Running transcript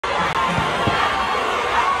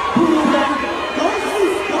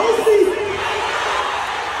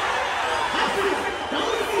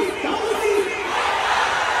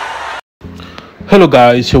Hello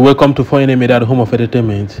guys, welcome to Foreign Media, the home of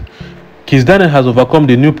entertainment. Kizz Daniel has overcome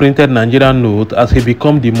the new printed Nigerian note as he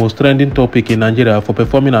become the most trending topic in Nigeria for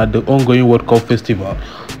performing at the ongoing World Cup festival.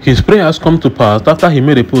 His prayers come to pass after he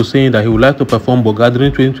made a post saying that he would like to perform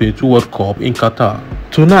Bogathering 2022 World Cup in Qatar.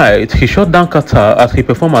 Tonight, he shut down Qatar as he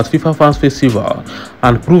performed at FIFA Fans Festival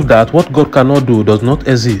and proved that what God cannot do does not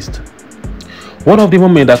exist. One of the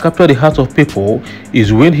moments that captured the hearts of people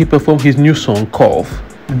is when he performed his new song, Cough.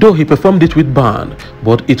 Though he performed it with band,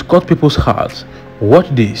 but it caught people's hearts. Watch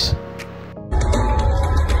this.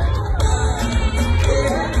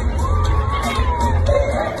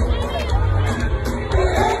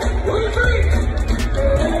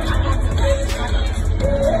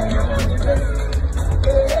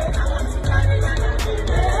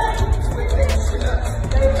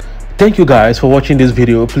 Thank you guys for watching this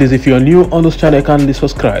video. Please, if you are new on this channel, kindly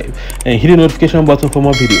subscribe and hit the notification button for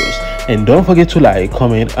more videos. And don't forget to like,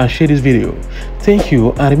 comment and share this video. Thank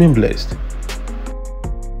you and remain blessed.